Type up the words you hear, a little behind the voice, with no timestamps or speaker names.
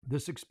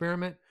This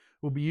experiment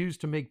will be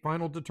used to make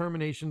final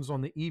determinations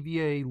on the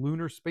EVA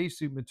lunar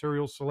spacesuit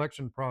materials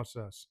selection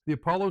process. The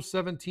Apollo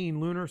 17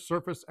 lunar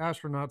surface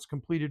astronauts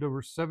completed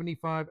over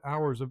 75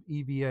 hours of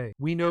EVA.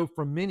 We know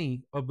from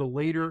many of the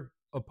later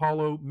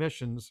Apollo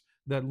missions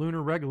that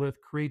lunar regolith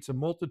creates a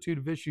multitude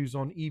of issues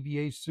on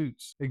EVA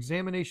suits.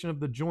 Examination of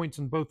the joints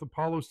in both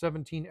Apollo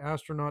 17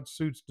 astronaut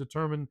suits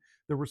determined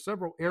there were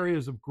several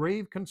areas of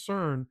grave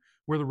concern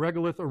where the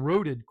regolith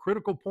eroded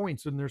critical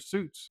points in their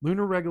suits.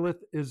 Lunar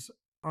regolith is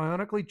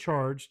ionically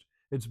charged.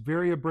 It's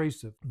very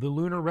abrasive. The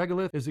lunar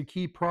regolith is a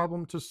key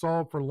problem to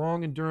solve for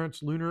long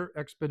endurance lunar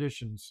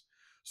expeditions.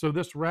 So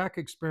this rack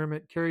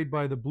experiment carried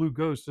by the Blue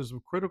Ghost is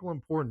of critical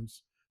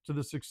importance to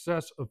the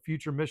success of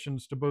future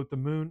missions to both the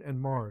moon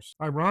and Mars.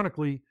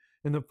 Ironically,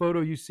 in the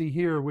photo you see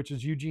here, which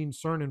is Eugene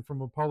Cernan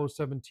from Apollo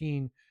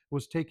 17,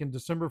 was taken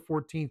December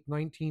 14th,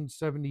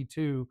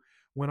 1972,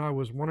 when I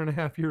was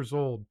 1.5 years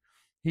old.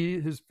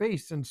 His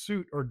face and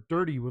suit are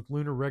dirty with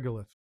lunar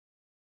regolith.